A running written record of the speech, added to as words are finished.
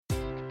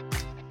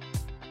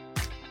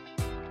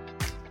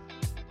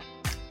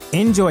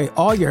Enjoy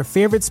all your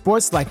favorite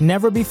sports like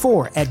never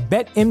before at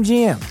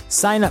BetMGM.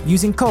 Sign up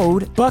using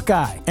code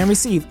Buckeye and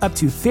receive up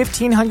to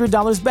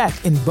 $1,500 back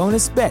in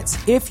bonus bets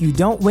if you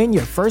don't win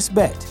your first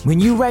bet. When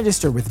you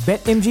register with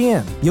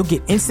BetMGM, you'll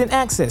get instant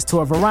access to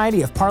a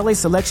variety of parlay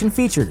selection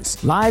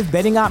features, live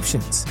betting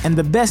options, and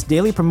the best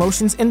daily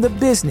promotions in the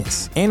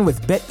business. And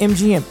with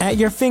BetMGM at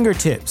your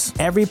fingertips,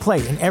 every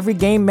play and every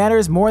game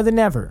matters more than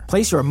ever.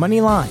 Place your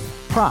money line,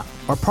 prop,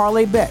 or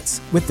parlay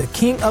bets with the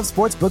king of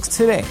sportsbooks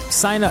today.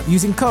 Sign up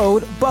using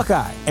code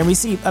Buckeye and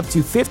receive up to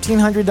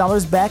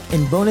 $1,500 back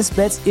in bonus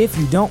bets if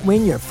you don't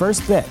win your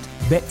first bet.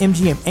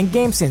 BetMGM and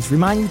GameSense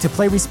remind you to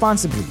play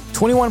responsibly.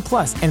 21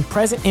 plus and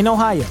present in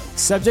Ohio,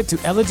 subject to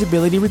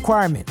eligibility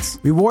requirements.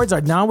 Rewards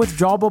are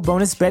non-withdrawable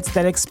bonus bets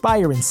that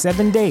expire in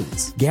 7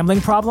 days. Gambling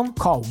problem?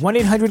 Call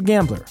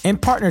 1-800-GAMBLER. In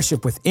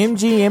partnership with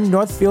MGM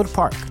Northfield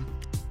Park.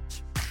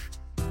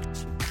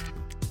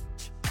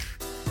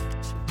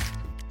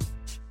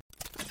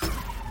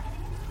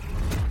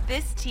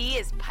 This tea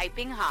is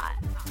piping hot.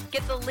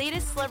 Get the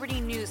latest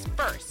celebrity news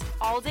first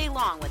all day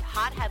long with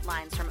hot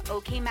headlines from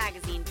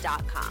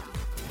okmagazine.com.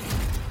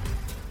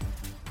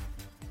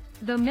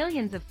 Though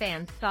millions of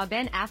fans saw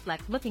Ben Affleck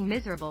looking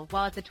miserable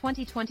while at the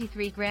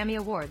 2023 Grammy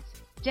Awards,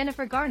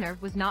 Jennifer Garner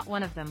was not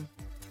one of them.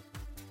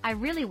 "I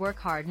really work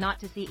hard not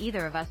to see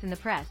either of us in the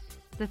press,"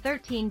 the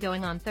 13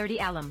 going on 30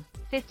 alum,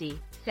 50,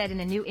 said in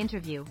a new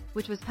interview,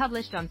 which was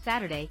published on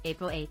Saturday,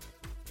 April 8.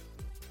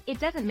 "It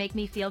doesn't make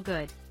me feel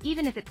good,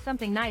 even if it's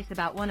something nice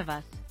about one of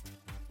us.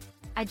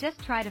 I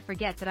just try to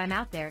forget that I'm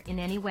out there in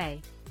any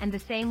way, and the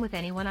same with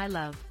anyone I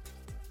love.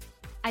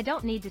 I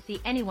don't need to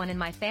see anyone in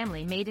my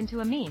family made into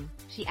a meme,"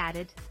 she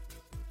added.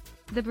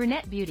 The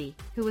brunette beauty,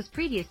 who was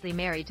previously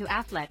married to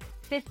Affleck,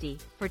 50,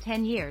 for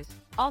 10 years,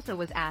 also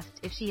was asked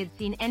if she had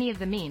seen any of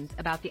the memes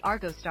about the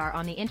Argo star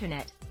on the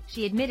internet.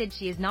 She admitted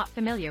she is not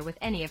familiar with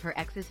any of her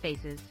ex's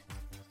faces.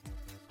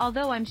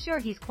 "Although I'm sure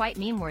he's quite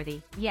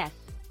meme-worthy, yes,"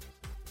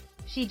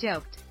 she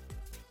joked.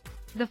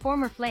 The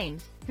former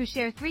Flames, who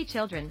share 3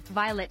 children,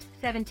 Violet,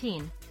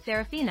 17,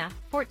 Serafina,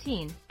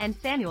 14, and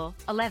Samuel,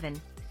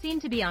 11, seem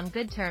to be on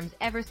good terms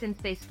ever since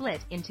they split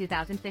in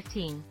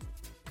 2015.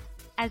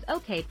 As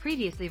OK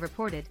previously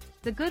reported,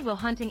 the Good Will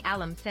Hunting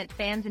alum sent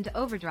fans into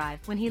overdrive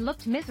when he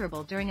looked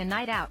miserable during a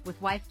night out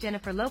with wife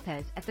Jennifer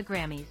Lopez at the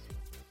Grammys.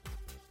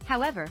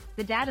 However,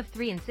 the dad of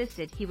 3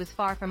 insisted he was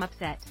far from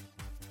upset.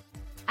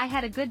 "I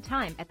had a good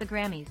time at the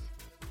Grammys.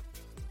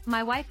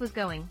 My wife was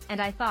going,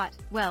 and I thought,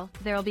 well,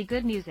 there'll be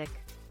good music.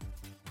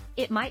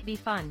 It might be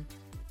fun.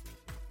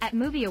 At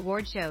movie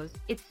award shows,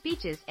 it's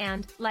speeches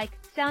and, like,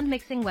 sound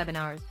mixing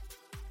webinars.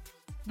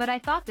 But I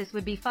thought this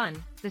would be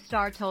fun," the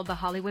star told The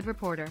Hollywood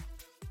Reporter.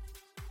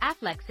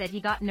 Affleck said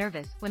he got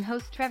nervous when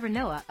host Trevor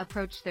Noah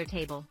approached their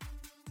table.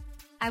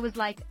 "I was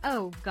like,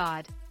 oh,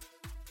 God.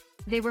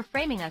 They were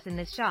framing us in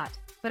this shot,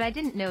 but I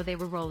didn't know they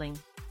were rolling.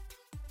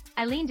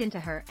 I leaned into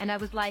her and I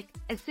was like,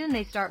 as soon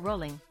they start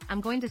rolling,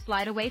 I'm going to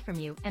slide away from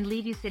you and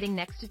leave you sitting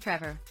next to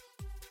Trevor."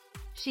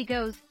 She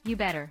goes, "You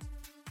better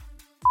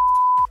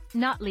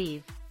not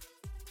leave.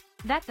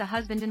 That's a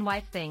husband and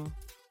wife thing.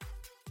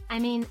 I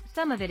mean,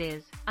 some of it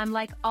is. I'm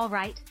like, all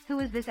right, who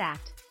is this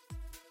act?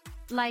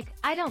 Like,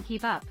 I don't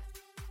keep up.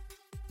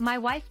 My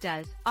wife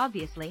does,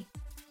 obviously.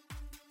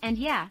 And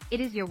yeah,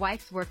 it is your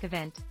wife's work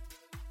event.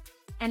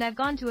 And I've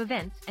gone to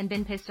events and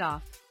been pissed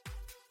off.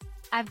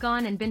 I've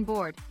gone and been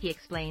bored," he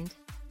explained.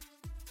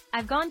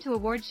 "I've gone to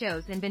award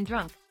shows and been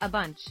drunk, a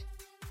bunch.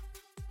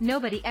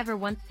 Nobody ever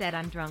once said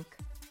I'm drunk.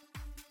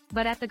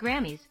 But at the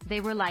Grammys,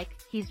 they were like,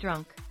 he's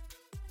drunk.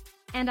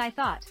 And I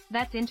thought,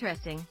 that's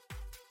interesting.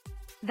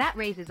 That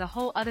raises a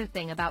whole other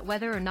thing about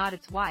whether or not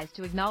it's wise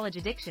to acknowledge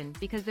addiction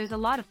because there's a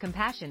lot of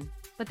compassion,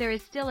 but there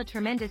is still a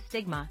tremendous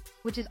stigma,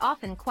 which is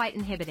often quite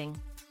inhibiting.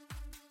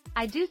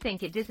 I do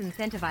think it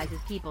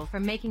disincentivizes people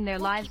from making their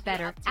lives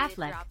better,"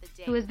 Affleck,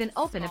 who has been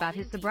open about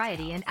his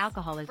sobriety and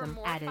alcoholism,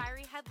 added.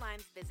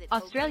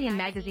 Australian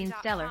magazine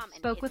Stellar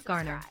spoke with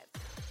Garner.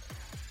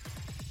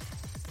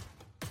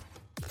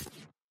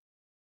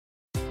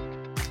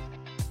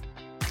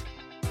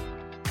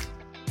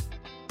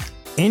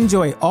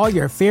 Enjoy all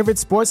your favorite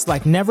sports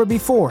like never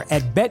before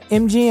at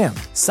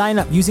BetMGM. Sign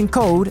up using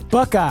code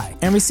Buckeye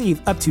and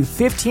receive up to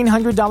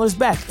 $1,500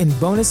 back in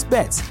bonus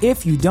bets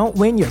if you don't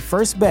win your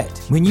first bet.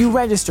 When you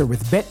register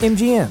with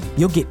BetMGM,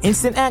 you'll get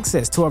instant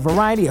access to a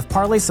variety of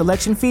parlay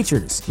selection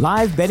features,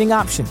 live betting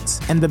options,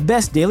 and the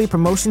best daily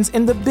promotions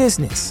in the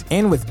business.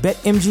 And with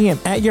BetMGM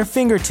at your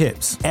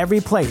fingertips,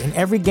 every play and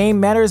every game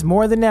matters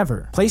more than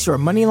ever. Place your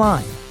money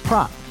line,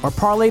 prop, or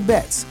parlay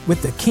bets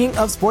with the king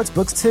of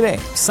sportsbooks today.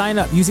 Sign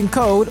up using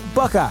code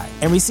Buckeye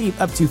and receive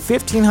up to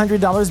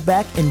 $1,500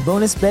 back in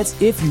bonus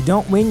bets if you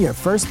don't win your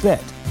first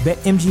bet.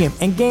 BetMGM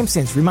and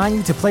GameSense remind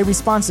you to play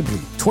responsibly.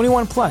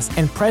 21 plus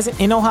and present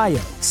in Ohio,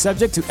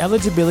 subject to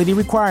eligibility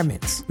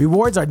requirements.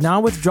 Rewards are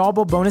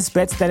non-withdrawable bonus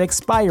bets that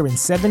expire in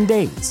 7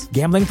 days.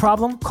 Gambling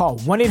problem? Call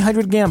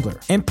 1-800-GAMBLER.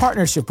 In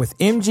partnership with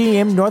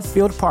MGM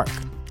Northfield Park.